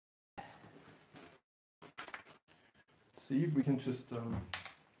see if we can just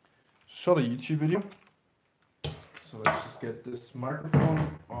shot a YouTube video. So let's just get this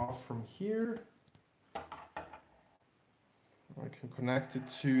microphone off from here. I can connect it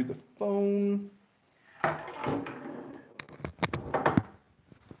to the phone.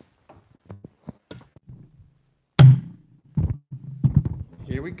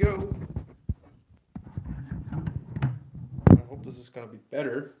 Here we go. I hope this is going to be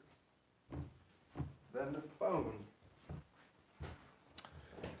better than the phone.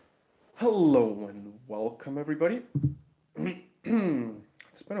 Hello and welcome everybody. It's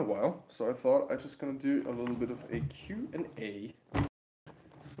been a while, so I thought I'm just going to do a little bit of a Q&A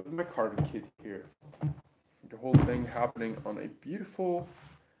with my carving kit here. The whole thing happening on a beautiful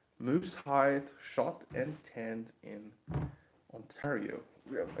moose hide shot and tanned in Ontario.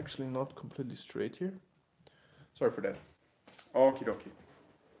 We are actually not completely straight here. Sorry for that. Okie dokie.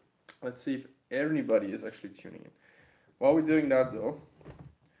 Let's see if anybody is actually tuning in. While we're doing that though,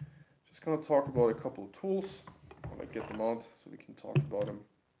 just gonna talk about a couple of tools. I might get them out so we can talk about them,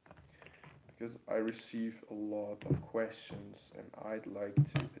 because I receive a lot of questions and I'd like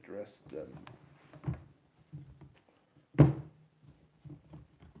to address them.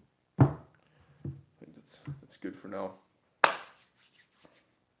 I think that's good for now.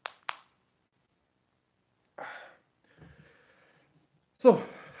 So,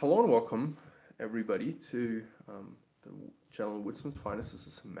 hello and welcome everybody to the channel Woodsman's Finest. This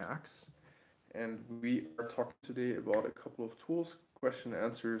is Max, and we are talking today about a couple of tools, question and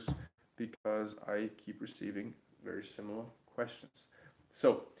answers, because I keep receiving very similar questions.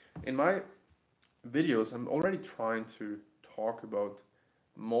 So, in my videos, I'm already trying to talk about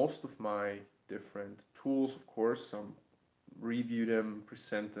most of my different tools, of course, review them,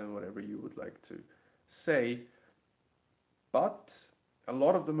 present them, whatever you would like to say, but a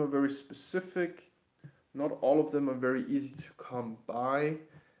lot of them are very specific. Not all of them are very easy to come by,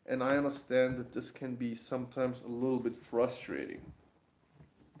 and I understand that this can be sometimes a little bit frustrating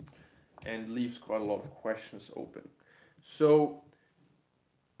and leaves quite a lot of questions open. So,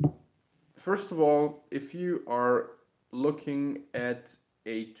 first of all, if you are looking at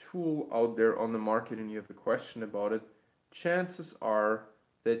a tool out there on the market and you have a question about it, chances are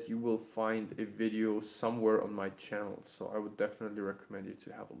that you will find a video somewhere on my channel. So I would definitely recommend you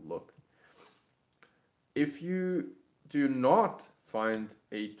to have a look. If you do not find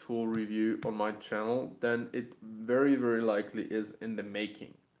a tool review on my channel, then it very, very likely is in the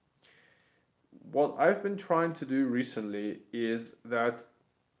making. What I've been trying to do recently is that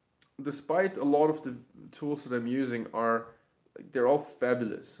despite a lot of the tools that I'm using they're all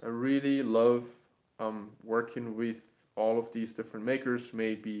fabulous. I really love working with all of these different makers,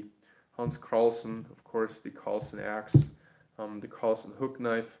 maybe Hans Carlsen, of course, the Carlsen axe, the Carlsen hook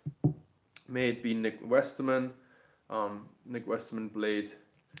knife, may it be Nick Westerman blade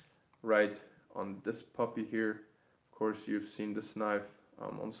right on this puppy here. Of course, you've seen this knife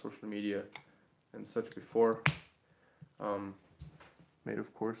on social media and such before. Made,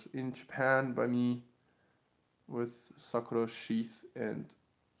 of course, in Japan by me with Sakura sheath and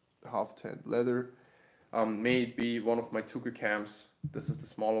half-tanned leather. May it be one of my Tuka cams. This is the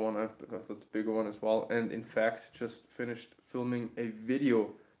smaller one. I've got the bigger one as well. And in fact, just finished filming a video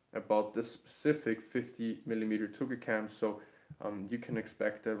about this specific 50mm Tuka cam. So you can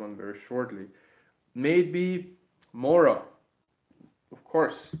expect that one very shortly. May it be Mora. Of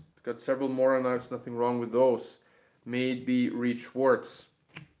course, it's got several Mora knives. Nothing wrong with those. May it be Reed Schwartz.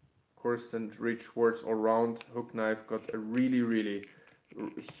 Of course, then Reed Schwartz all-round hook knife got a really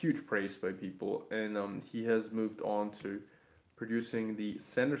huge praise by people, and he has moved on to producing the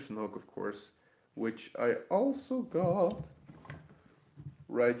Sanderson hook, of course, which I also got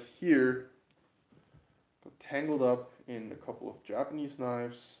right here. Got tangled up in a couple of Japanese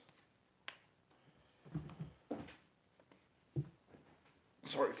knives.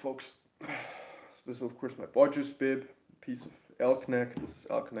 Sorry folks. So this is of course my Bodger's bib, piece of elk neck. This is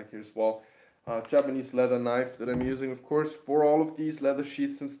elk neck here as well. Japanese leather knife that I'm using, of course, for all of these leather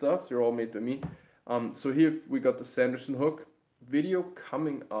sheaths and stuff. They're all made by me. So here we got the Sanderson hook. Video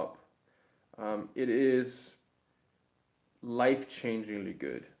coming up. It is life-changingly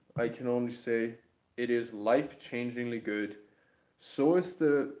good. I can only say it is life-changingly good. So is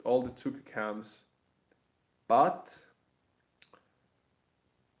all the Tuka cams. But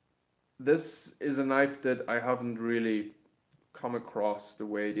this is a knife that I haven't really come across the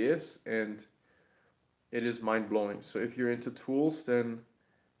way it is, and it is mind-blowing. So if you're into tools, then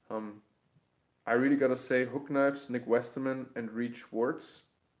I really gotta say hook knives, Nick Westerman and Reed Schwartz,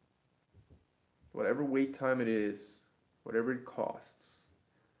 whatever wait time it is, whatever it costs,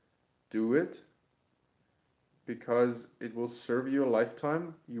 do it. because it will serve you a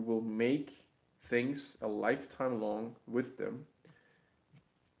lifetime. You will make things a lifetime long with them.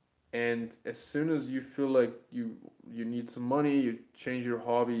 And as soon as you feel like you need some money, you change your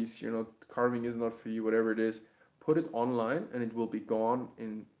hobbies, carving is not for you, whatever it is, put it online and it will be gone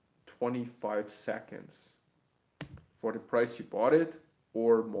in 25 seconds for the price you bought it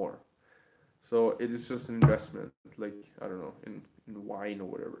or more. So it is just an investment, like I don't know, in wine or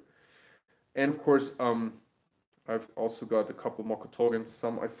whatever. And of course, I've also got a couple Mokotogans.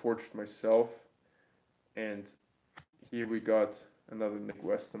 Some I forged myself, and here we got another Nick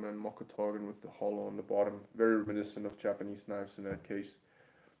Westerman Mokotogan with the hollow on the bottom, very reminiscent of Japanese knives in that case.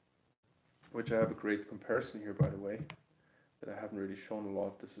 Which I have a great comparison here, by the way, that I haven't really shown a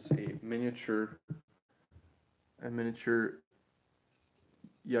lot. This is a miniature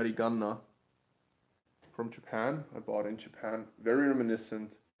Yarigana from Japan. I bought in Japan, very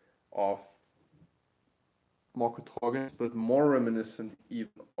reminiscent of Mokotogans, but more reminiscent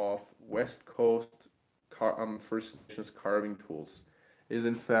even of West Coast First Nations carving tools. Is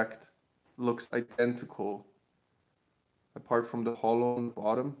in fact looks identical. Apart from the hollow on the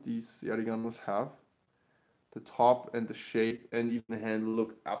bottom, these Yariganos have. The top and the shape and even the handle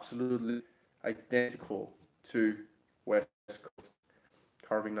look absolutely identical to West Coast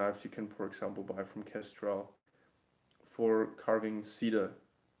carving knives you can, for example, buy from Kestrel for carving cedar,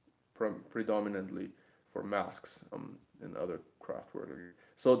 predominantly for masks and other craft work.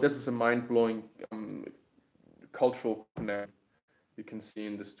 So this is a mind-blowing cultural connection you can see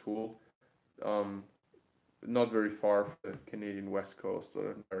in this tool. Not very far from the Canadian West Coast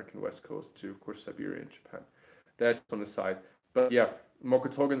or American West Coast to, of course, Siberia and Japan. That's on the side. But yeah,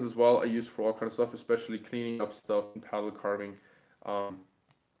 Mokotogans as well I use for all kinds of stuff, especially cleaning up stuff and paddle carving.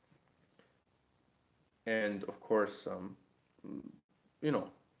 And of course,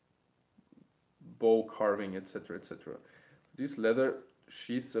 bow carving, etc., etc. These leather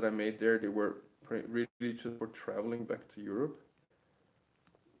sheaths that I made there, they were really just for traveling back to Europe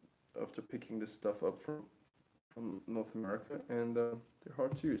after picking this stuff up from North America, and they're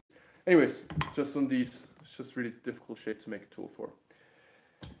hard to use. Anyways, just on these, it's just really difficult shape to make a tool for.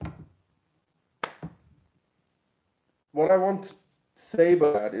 What I want to say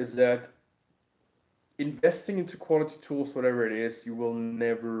about that is that investing into quality tools, whatever it is, you will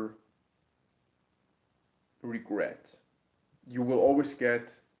never regret. You will always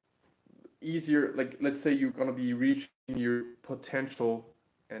get easier, like let's say you're gonna be reaching your potential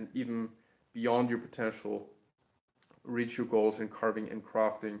and even beyond your potential, reach your goals in carving and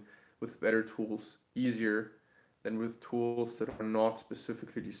crafting with better tools easier than with tools that are not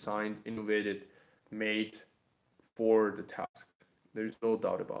specifically designed, innovated, made for the task. There's no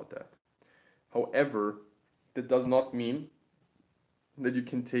doubt about that. However, that does not mean that you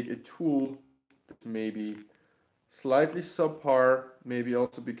can take a tool that maybe slightly subpar, maybe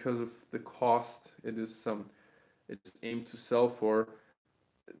also because of the cost it's aimed to sell for.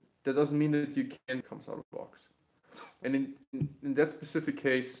 That doesn't mean that you can't come out of the box. And in that specific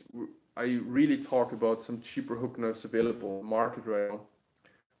case, I really talk about some cheaper hook knives available on the market right now.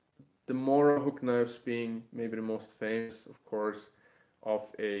 The Mora hook knives being maybe the most famous, of course,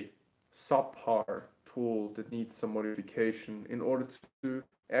 of a subpar tool that needs some modification in order to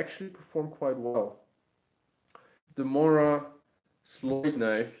actually perform quite well. The Mora Sloyd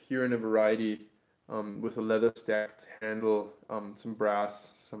knife, here in a variety with a leather stacked handle, some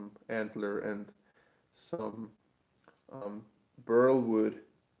brass, some antler, and some burl wood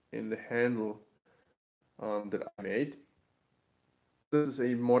in the handle that I made. This is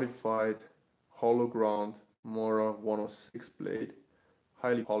a modified hollow ground Mora 106 blade,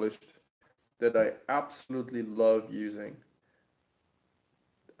 highly polished, that I absolutely love using.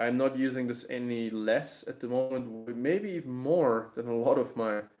 I'm not using this any less at the moment, maybe even more than a lot of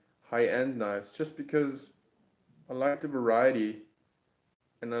my high-end knives, just because I like the variety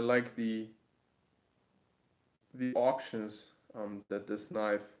and I like the options that this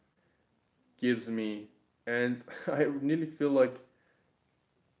knife gives me, and I really feel like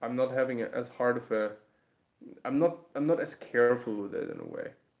I'm not having as hard of a I'm not as careful with it in a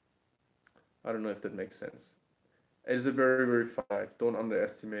way. I don't know if that makes sense. It is a very, very fine knife. Don't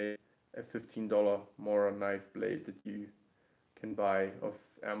underestimate a $15 Mora knife blade that you can buy off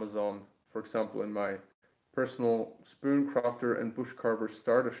Amazon. For example, in my personal Spooncrafter and Bushcarver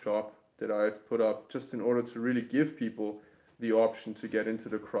starter shop that I've put up just in order to really give people the option to get into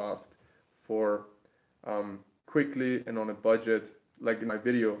the craft for quickly and on a budget, like in my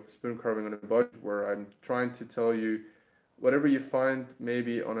video Spooncarving on a Budget, where I'm trying to tell you whatever you find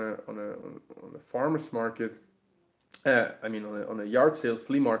maybe on a farmer's market, on a yard sale,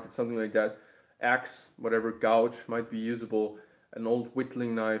 flea market, something like that, axe, whatever gouge might be usable. An old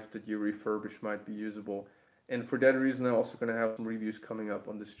whittling knife that you refurbish might be usable. And for that reason, I'm also going to have some reviews coming up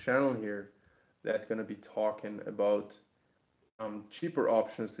on this channel here that's going to be talking about cheaper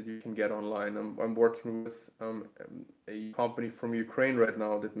options that you can get online. I'm working with a company from Ukraine right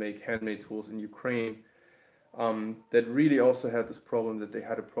now that make handmade tools in Ukraine, that really also had this problem, that they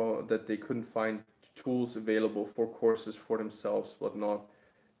had a problem that they couldn't find tools available for courses for themselves, whatnot.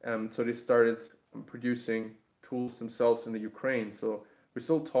 So they started producing tools themselves in the Ukraine. So we're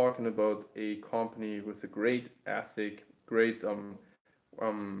still talking about a company with a great ethic, great um,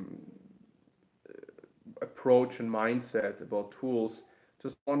 approach and mindset about tools.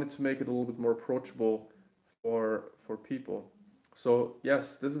 Just wanted to make it a little bit more approachable for people. So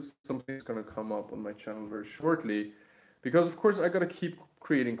yes, this is something that's going to come up on my channel very shortly, because of course I got to keep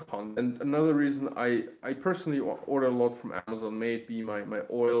creating content. And another reason I personally order a lot from Amazon, may it be my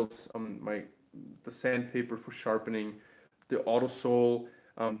oils, the sandpaper for sharpening, the AutoSol,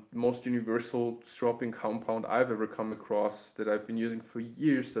 most universal stropping compound I've ever come across that I've been using for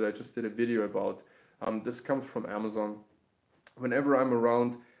years, that I just did a video about. This comes from Amazon. Whenever I'm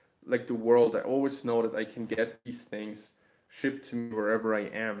around like the world, I always know that I can get these things shipped to me wherever I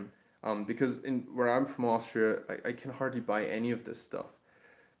am. Because in where I'm from, Austria, I can hardly buy any of this stuff.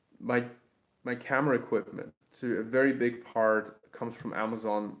 My my camera equipment, to a very big part, comes from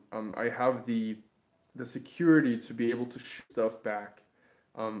Amazon. I have the security to be able to ship stuff back.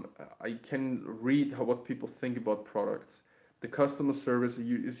 I can read what people think about products. The customer service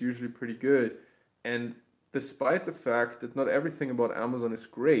is usually pretty good, and despite the fact that not everything about Amazon is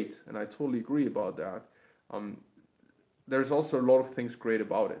great, and I totally agree about that, um, there's also a lot of things great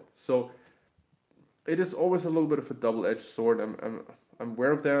about it. So it is always a little bit of a double-edged sword. I'm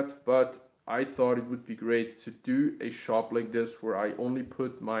aware of that, but I thought it would be great to do a shop like this where I only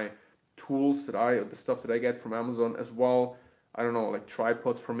put my tools the stuff that I get from Amazon as well. I don't know, like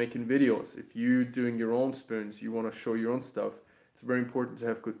tripods for making videos. If you doing your own spoons, you want to show your own stuff, it's very important to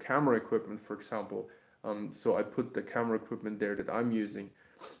have good camera equipment, for example. So I put the camera equipment there that I'm using.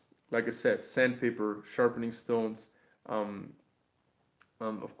 Like I said, sandpaper, sharpening stones,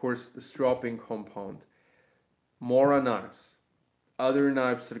 of course the stropping compound, Mora knives, other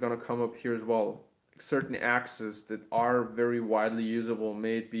knives that are going to come up here as well, certain axes that are very widely usable,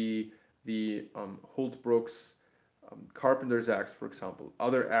 may it be the Holtbrook's carpenter's axe, for example,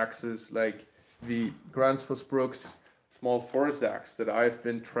 other axes like the Gransfosbrook's small forest axe that I've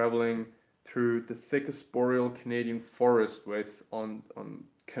been traveling through the thickest boreal Canadian forest with on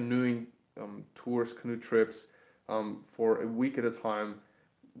canoeing tours, canoe trips, for a week at a time,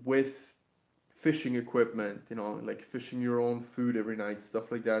 with fishing equipment, you know, like fishing your own food every night,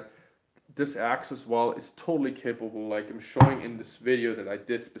 stuff like that. This axe as well is totally capable, like I'm showing in this video that I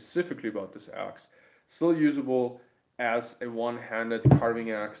did specifically about this axe. Still usable as a one-handed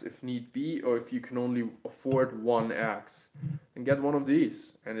carving axe if need be, or if you can only afford one axe, and get one of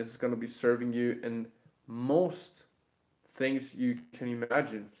these, and it's going to be serving you in most things you can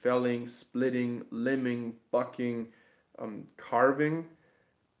imagine: felling, splitting, limbing, bucking, carving,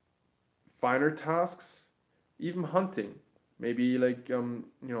 finer tasks, even hunting. Maybe like you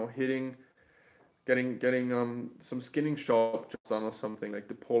know, getting some skinning shop just done or something. Like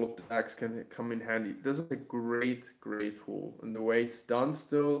the pole of the axe can come in handy. This is a great tool, and the way it's done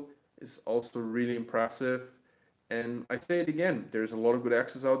still is also really impressive. And I say it again, there's a lot of good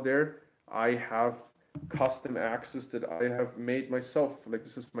axes out there. I have custom axes that I have made myself. Like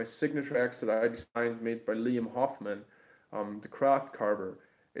this is my signature axe that I designed, made by Liam Hoffman, the craft carver.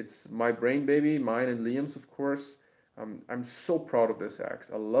 It's my brain baby, mine and Liam's, of course. I'm so proud of this axe.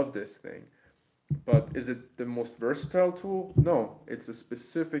 I love this thing. But is it the most versatile tool? No, it's a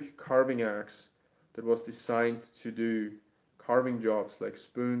specific carving axe that was designed to do carving jobs like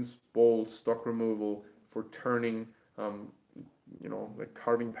spoons, bowls, stock removal, for turning, you know, like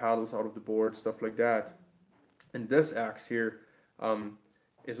carving paddles out of the board, stuff like that. And this axe here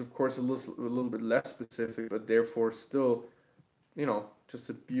is of course a little bit less specific, but therefore still, you know, just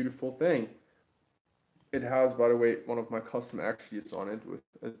a beautiful thing. It has, by the way, one of my custom axe sheets on it with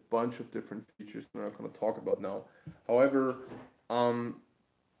a bunch of different features we're not going to talk about now. However,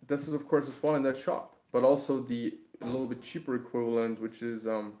 this is of course as well in that shop, but also the a little bit cheaper equivalent, which is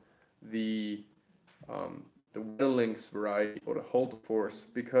the Weddelling's variety, or the Holtforce,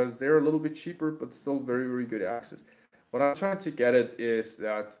 because they're a little bit cheaper but still very good axes. What I'm trying to get at is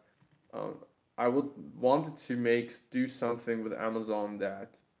that I would wanted to do something with Amazon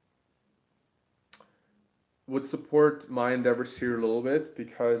that would support my endeavors here a little bit,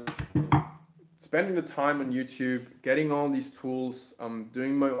 because spending the time on YouTube, getting all these tools,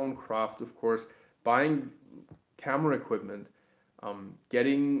 doing my own craft, of course, buying camera equipment,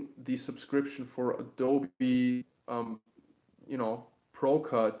 getting the subscription for Adobe, Pro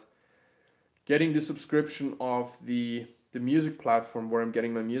Cut, getting the subscription of the music platform where I'm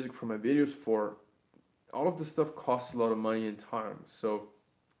getting my music for my videos for. All of this stuff costs a lot of money and time. So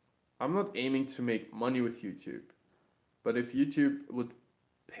I'm not aiming to make money with YouTube, but if YouTube would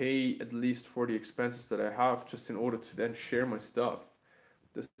pay at least for the expenses that I have just in order to then share my stuff,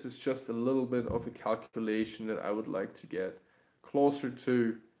 this is just a little bit of a calculation that I would like to get closer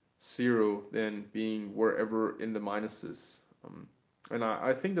to zero than being wherever in the minuses. And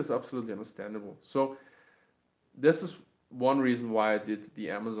I think that's absolutely understandable. So this is one reason why I did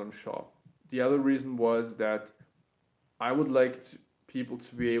the Amazon shop. The other reason was that I would like people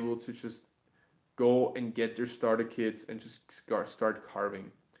to be able to just go and get their starter kits and just start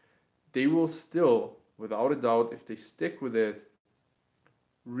carving. They will still, without a doubt, if they stick with it,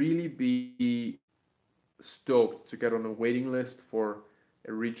 really be stoked to get on a waiting list for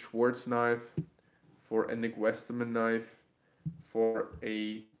a Reed Schwartz knife, for a Nick Westerman knife, for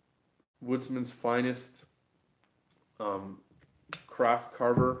a Woodsman's Finest craft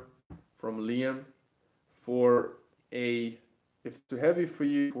carver from Liam, for a, if it's too heavy for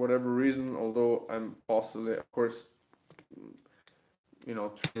you for whatever reason, although I'm possibly, of course,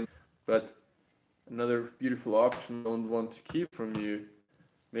 but another beautiful option I don't want to keep from you.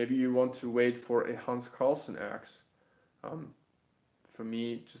 Maybe you want to wait for a Hans Carlsen axe. For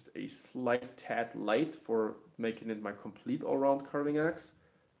me, just a slight tad light for making it my complete all-round carving axe.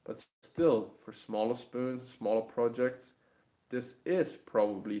 But still, for smaller spoons, smaller projects, this is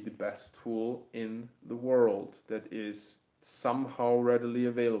probably the best tool in the world that is somehow readily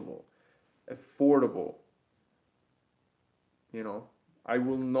available, affordable. I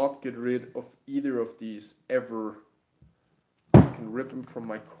will not get rid of either of these ever. I can rip them from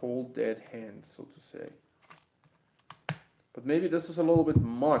my cold dead hands, so to say. But maybe this is a little bit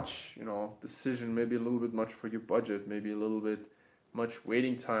much, decision, maybe a little bit much for your budget, maybe a little bit much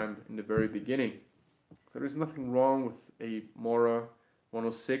waiting time in the very beginning. There is nothing wrong with a Mora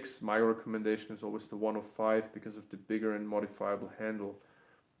 106. My recommendation is always the 105 because of the bigger and modifiable handle.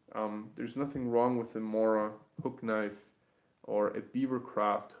 There's nothing wrong with a Mora hook knife or a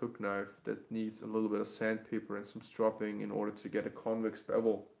Beavercraft hook knife that needs a little bit of sandpaper and some stropping in order to get a convex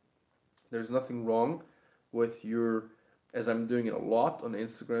bevel. There's nothing wrong with your, as I'm doing it a lot on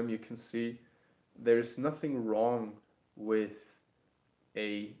Instagram, you can see there's nothing wrong with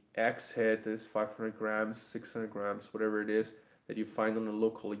a axe head that is 500 grams, 600 grams, whatever it is, that you find on a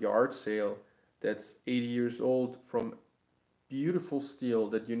local yard sale that's 80 years old from beautiful steel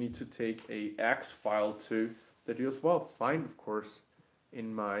that you need to take a axe file to, that you as well find, of course,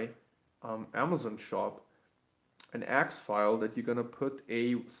 in my Amazon shop. An axe file that you're gonna put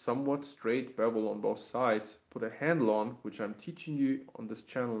a somewhat straight bevel on both sides, put a handle on, which I'm teaching you on this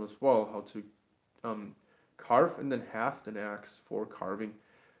channel as well, how to carve and then haft an axe for carving.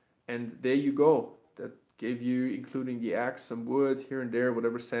 And there you go. That gave you, including the axe, some wood here and there,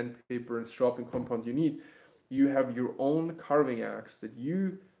 whatever sandpaper and stropping compound you need. You have your own carving axe that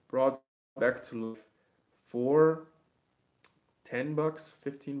you brought back to life for $10,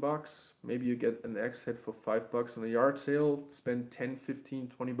 $15. Maybe you get an axe head for $5 on a yard sale, spend 10,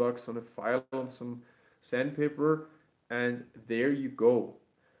 15, $20 on a file on some sandpaper, and there you go.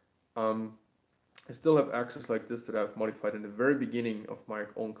 I still have axes like this that I've modified in the very beginning of my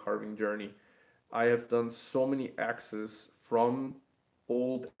own carving journey. I have done so many axes from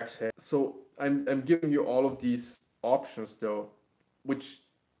old axe heads. So I'm giving you all of these options though,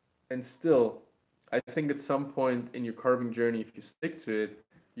 and still, I think at some point in your carving journey, if you stick to it,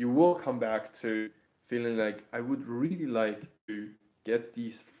 you will come back to feeling like, I would really like to get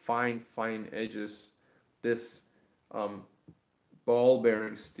these fine edges, this ball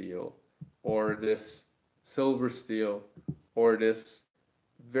bearing steel, or this silver steel, or this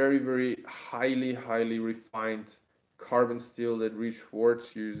very highly refined carbon steel that Reed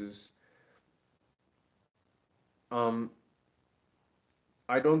Schwartz uses. I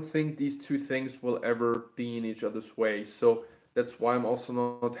don't think these two things will ever be in each other's way, so that's why I'm also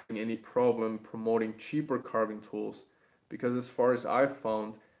not having any problem promoting cheaper carving tools, because as far as I've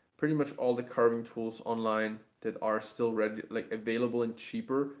found, pretty much all the carving tools online that are still ready, like available and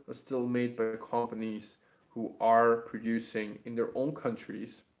cheaper, are still made by companies who are producing in their own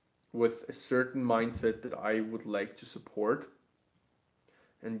countries with a certain mindset that I would like to support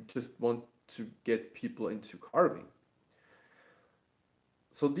and just want to get people into carving.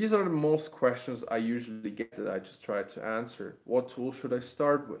 So these are the most questions I usually get that I just try to answer. What tool should I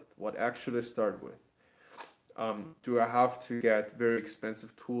start with? What axe should I start with? Do I have to get very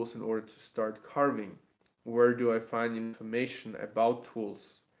expensive tools in order to start carving? Where do I find information about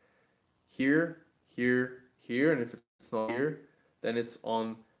tools? Here, here, here, and if it's not here, then it's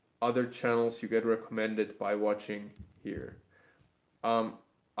on other channels you get recommended by watching here. I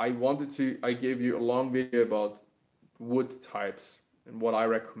gave you a long video about wood types and what I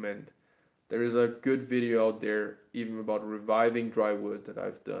recommend. There is a good video out there even about reviving dry wood that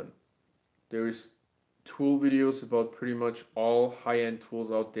I've done. There is tool videos about pretty much all high-end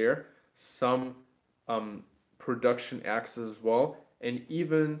tools out there, some production axes as well, and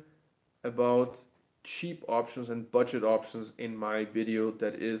even about cheap options and budget options in my video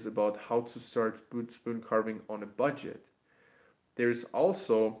that is about how to start spoon carving on a budget. There's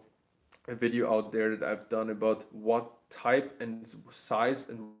also a video out there that I've done about what type and size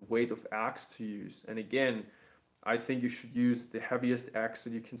and weight of axe to use. And again, I think you should use the heaviest axe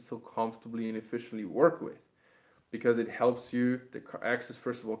that you can still comfortably and efficiently work with, because it helps you. The axe is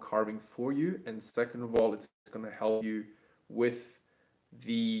first of all carving for you, and second of all, it's going to help you with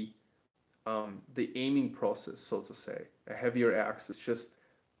the aiming process, so to say. A heavier axe is just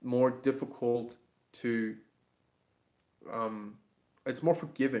more difficult to it's more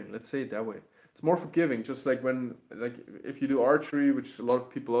forgiving, let's say it that way. It's more forgiving, just like if you do archery, which a lot of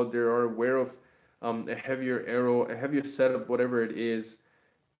people out there are aware of, a heavier arrow, a heavier setup, whatever it is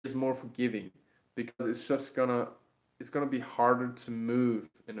more forgiving, because it's gonna be harder to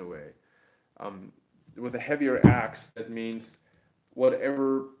move in a way. With a heavier axe, that means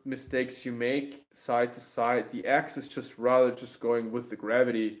whatever mistakes you make side to side, the axe is just going with the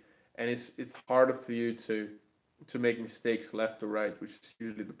gravity, and it's harder for you to make mistakes left or right, which is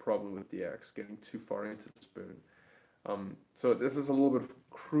usually the problem with the axe, getting too far into the spoon. So this is a little bit of a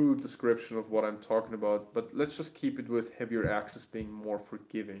crude description of what I'm talking about, but let's just keep it with heavier axes being more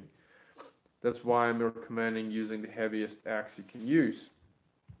forgiving. That's why I'm recommending using the heaviest axe you can use.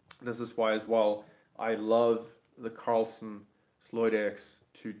 This is why as well I love the Carlson Sloyd axe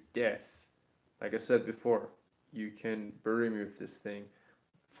to death. Like I said before, you can bury me with this thing.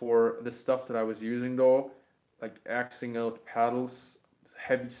 For the stuff that I was using though, like axing out paddles,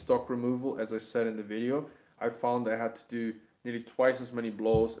 heavy stock removal, as I said in the video, I found I had to do nearly twice as many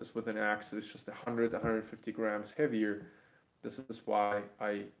blows as with an axe that is just 150 grams heavier. This is why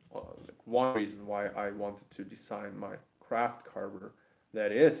one reason why I wanted to design my craft carver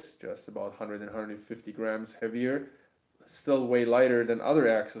that is just about 150 grams heavier, still way lighter than other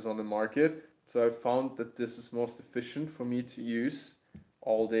axes on the market. So I found that this is most efficient for me to use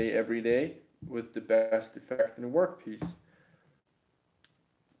all day, every day, with the best effect in a workpiece.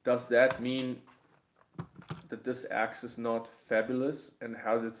 Does that mean that this axe is not fabulous and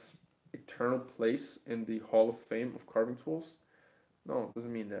has its eternal place in the Hall of Fame of carving tools? No, it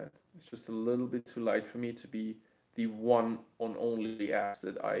doesn't mean that. It's just a little bit too light for me to be the one and only axe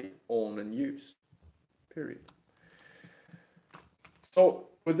that I own and use. Period. So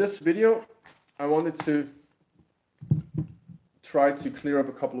with this video, I wanted to try to clear up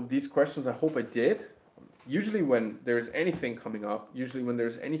a couple of these questions. I hope I did. Usually when there's anything coming up, usually when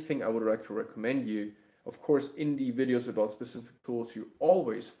there's anything I would like to recommend you, of course, in the videos about specific tools, you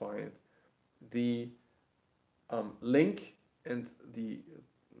always find the link and the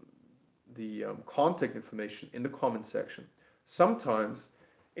contact information in the comment section. Sometimes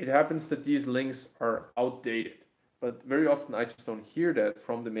it happens that these links are outdated, but very often I just don't hear that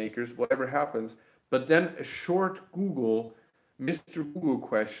from the makers, whatever happens. But then a short Google, Mr. Google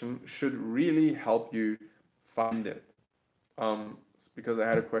question should really help you find it. Because I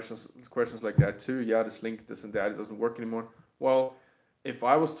had questions like that too. Yeah, this link, this and that, it doesn't work anymore. Well, if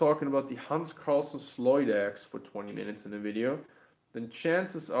I was talking about the Hans Carlsen Sloyd axe for 20 minutes in a video, then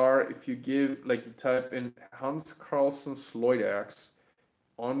chances are if you you type in Hans Carlsen Sloyd axe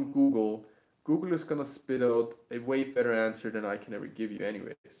on Google, Google is gonna spit out a way better answer than I can ever give you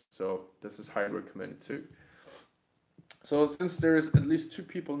anyways. So this is highly recommended too. So since there's at least 2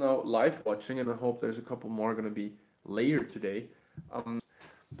 people now live watching, and I hope there's a couple more gonna be later today.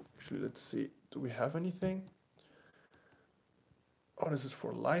 Actually, let's see. Do we have anything? Oh, this is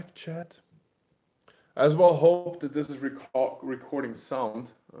for live chat. I as well hope that this is recording sound.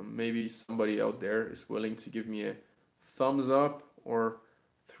 Maybe somebody out there is willing to give me a thumbs up or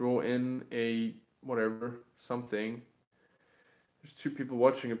throw in a whatever, something. There's 2 people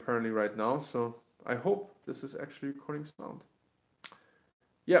watching apparently right now, so I hope this is actually recording sound.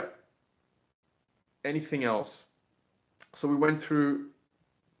 Yeah. Anything else? So we went through,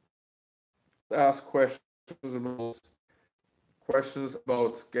 ask questions about questions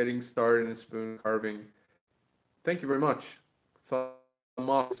about getting started in spoon carving, thank you very much. Thumb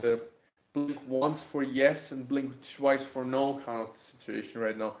up. It's a blink once for yes and blink twice for no kind of situation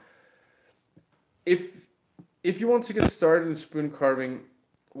right now. If you want to get started in spoon carving,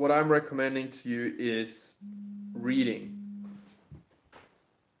 what I'm recommending to you is reading.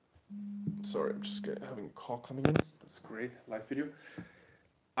 Sorry, I'm just having a call coming in. That's great, live video.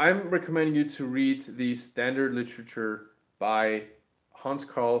 I'm recommending you to read the standard literature by Hans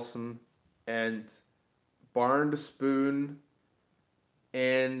Carlsen and Barn the Spoon,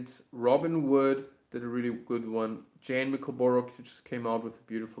 and Robin Wood did a really good one. Jane Mickelborough just came out with a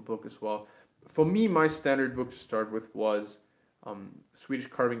beautiful book as well. For me, my standard book to start with was Swedish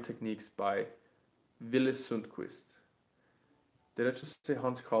Carving Techniques by Ville Sundqvist. Did I just say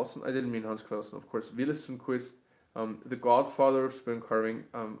Hans Carlsen? I didn't mean Hans Carlsen, of course. Ville Sundqvist, the godfather of spoon carving,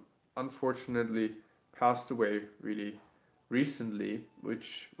 unfortunately passed away really recently,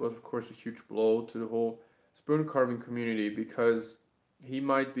 which was, of course, a huge blow to the whole spoon carving community, because he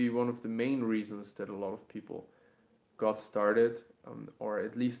might be one of the main reasons that a lot of people got started, or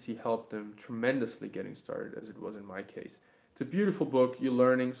at least he helped them tremendously getting started, as it was in my case. It's a beautiful book. You're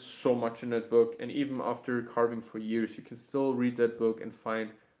learning so much in that book, and even after carving for years, you can still read that book and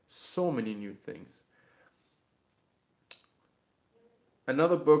find so many new things.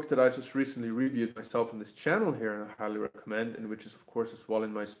 Another book that I just recently reviewed myself on this channel here, and I highly recommend, and which is of course as well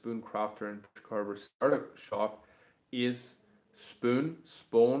in my Spooncrafter and Bushcarver Shop, is Spoon,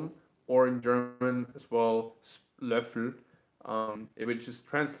 or in German as well, Löffel, which is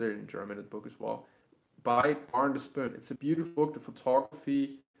translated in German, that book as well, by Barn the Spoon. It's a beautiful book. The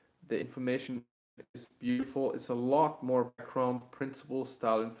photography, the information is beautiful. It's a lot more background principle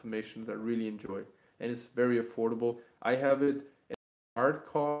style information that I really enjoy, and it's very affordable. I have it in hard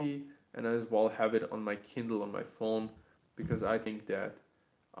copy, and I as well have it on my Kindle on my phone, because I think that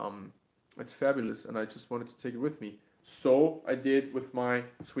it's fabulous, and I just wanted to take it with me. So I did with my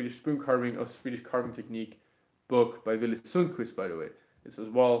Swedish spoon carving or Swedish carving technique book by Ville Sundqvist, by the way. It's as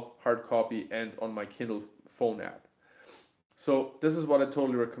well hard copy and on my Kindle phone app. So this is what I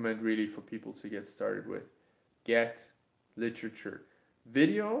totally recommend really for people to get started with. Get literature.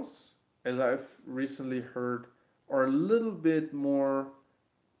 Videos, as I've recently heard, are a little bit more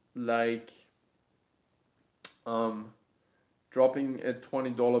like dropping a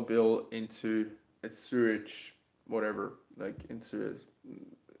 $20 bill into a sewage, whatever, like into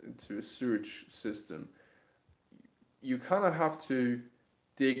a sewage system. You kind of have to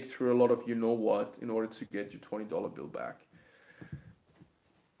dig through a lot of you-know-what in order to get your $20 bill back.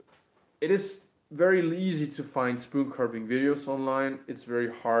 It is very easy to find spoon carving videos online. It's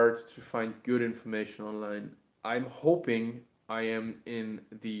very hard to find good information online. I'm hoping I am in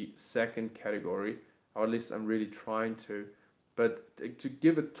the second category, or at least I'm really trying to. But to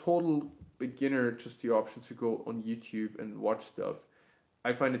give a total beginner just the option to go on YouTube and watch stuff,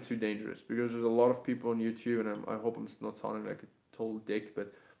 I find it too dangerous, because there's a lot of people on YouTube, and I hope I'm not sounding like a total dick,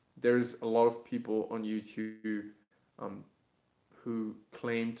 but there's a lot of people on YouTube who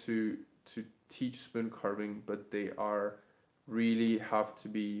claim to teach spoon carving, but they are really have to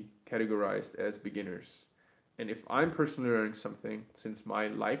be categorized as beginners. And if I'm personally learning something, since my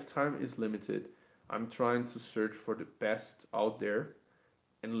lifetime is limited, I'm trying to search for the best out there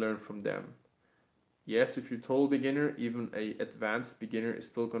and learn from them. Yes, if you're a total beginner, even a advanced beginner is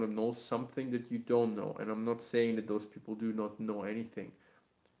still going to know something that you don't know. And I'm not saying that those people do not know anything.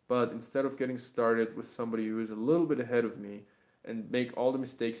 But instead of getting started with somebody who is a little bit ahead of me and make all the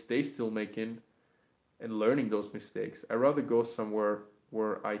mistakes they still making and learning those mistakes, I'd rather go somewhere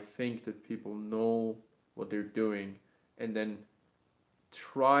where I think that people know what they're doing, and then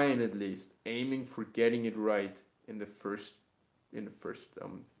trying, at least aiming for getting it right in the first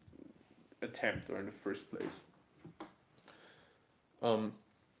attempt, or in the first place.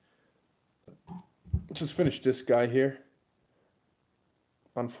 Just finished this guy here.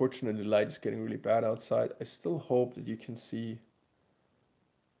 Unfortunately, the light is getting really bad outside. I still hope that you can see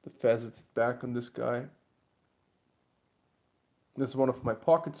the facets back on this guy. This is one of my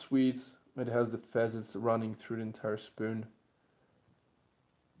pocket sweets. It has the facets running through the entire spoon.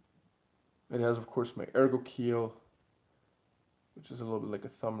 It has, of course, my ergo keel, which is a little bit like a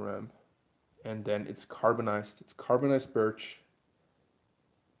thumb ramp. And then it's carbonized. It's carbonized birch.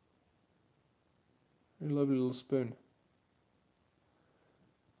 Very lovely little spoon.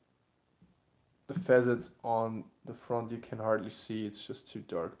 The facets on the front you can hardly see. It's just too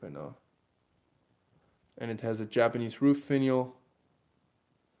dark by now. And it has a Japanese roof finial.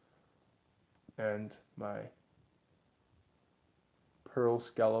 And my pearl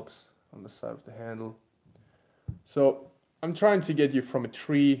scallops on the side of the handle. So I'm trying to get you from a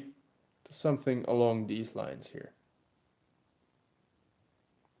tree to something along these lines here.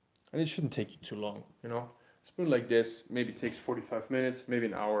 And it shouldn't take you too long, you know. A spoon like this maybe takes 45 minutes, maybe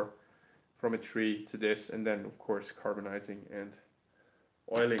an hour from a tree to this, and then of course carbonizing and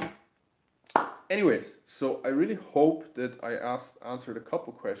oiling. Anyways, so I really hope that I answered a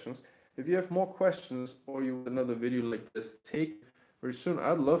couple questions. If you have more questions or you want another video like this, take very soon.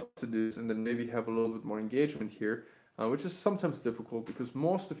 I'd love to do this and then maybe have a little bit more engagement here, which is sometimes difficult because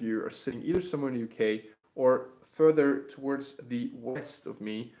most of you are sitting either somewhere in the UK or further towards the west of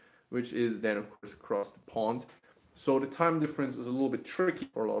me, which is then of course across the pond. So the time difference is a little bit tricky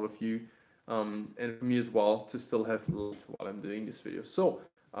for a lot of you, and for me as well, to still have light while I'm doing this video. So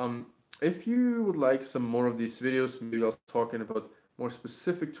if you would like some more of these videos, maybe also talking about more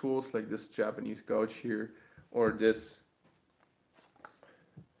specific tools like this Japanese gouge here, or this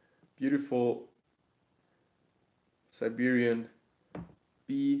beautiful Siberian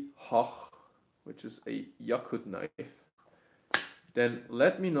bee hoch, which is a yakut knife, then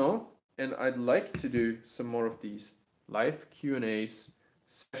let me know, and I'd like to do some more of these live Q&As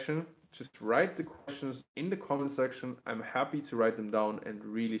session. Just write the questions in the comment section. I'm happy to write them down and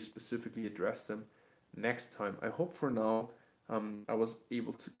really specifically address them next time. I hope for now I was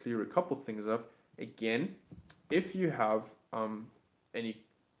able to clear a couple things up. Again, if you have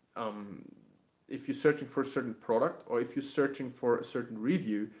if you're searching for a certain product, or if you're searching for a certain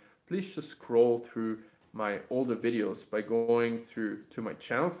review, please just scroll through my older videos by going through to my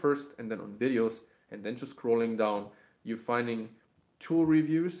channel first and then on videos, and then just scrolling down. You're finding tool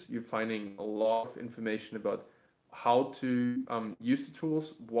reviews, you're finding a lot of information about how to use the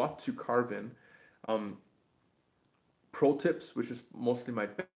tools, what to carve in, pro tips, which is mostly my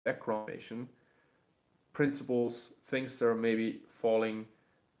background information, principles, things that are maybe falling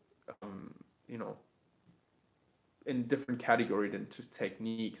you know, in different category than just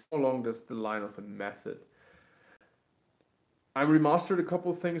techniques, along the line of a method. I remastered a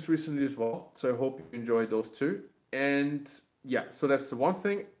couple of things recently as well, so I hope you enjoyed those too. And yeah, so that's the one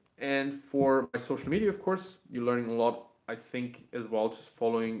thing. And for my social media, of course, you're learning a lot, I think, as well, just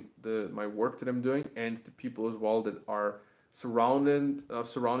following my work that I'm doing, and the people as well that are surrounding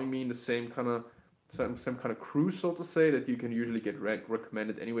me in the same kind of crew, so to say, that you can usually get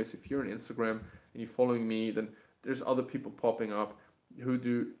recommended. Anyways, if you're on Instagram and you're following me, then there's other people popping up who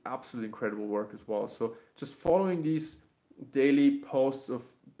do absolutely incredible work as well. So just following these daily posts of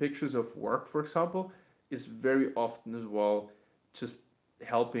pictures of work, for example, is very often as well just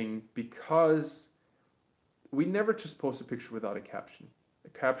helping, because we never just post a picture without a caption. A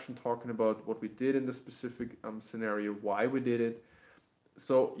caption talking about what we did in the specific scenario, why we did it.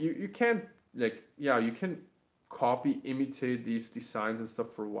 So you can't, like, yeah, you can copy, imitate these designs and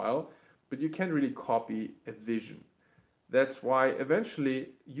stuff for a while, but you can't really copy a vision. That's why eventually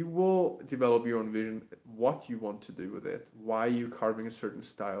you will develop your own vision, what you want to do with it, why you're carving a certain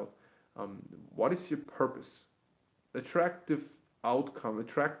style, what is your purpose. Attractive outcome,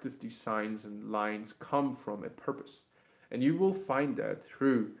 attractive designs and lines come from a purpose. And you will find that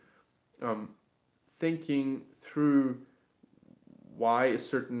through thinking through why a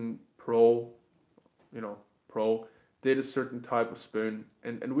certain pro did a certain type of spoon,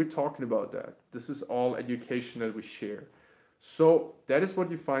 and we're talking about that. This is all education that we share. So that is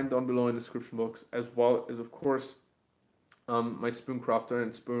what you find down below in the description box, as well as, of course, my Spooncrafter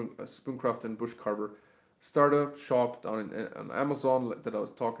and Spooncrafter and Bushcarver startup shop down on Amazon that I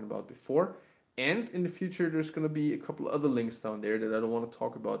was talking about before. And in the future, there's going to be a couple other links down there that I don't want to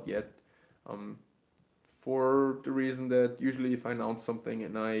talk about yet, for the reason that usually if I announce something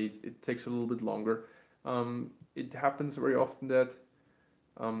and it takes a little bit longer, it happens very often that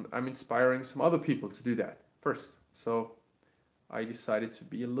I'm inspiring some other people to do that first. So I decided to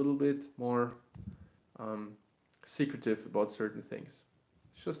be a little bit more secretive about certain things.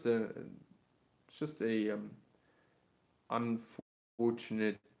 It's just a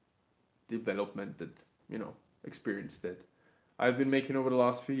unfortunate development that, experience that I've been making over the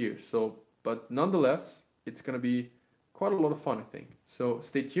last few years. So, but nonetheless, it's going to be quite a lot of fun, I think. So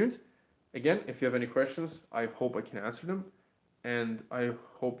stay tuned. Again, if you have any questions, I hope I can answer them, and I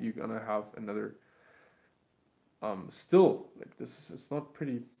hope you're gonna have another still, like, it's not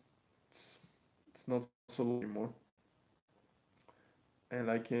pretty, it's not so long anymore,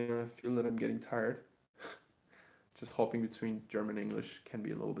 and I can feel that I'm getting tired. Just hopping between German and English can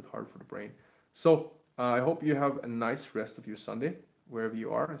be a little bit hard for the brain. So I hope you have a nice rest of your Sunday wherever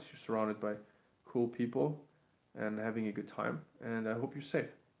you are, as you're surrounded by cool people and having a good time, and I hope you're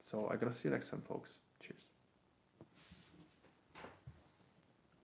safe. So I'm gonna see you next time, folks. Cheers.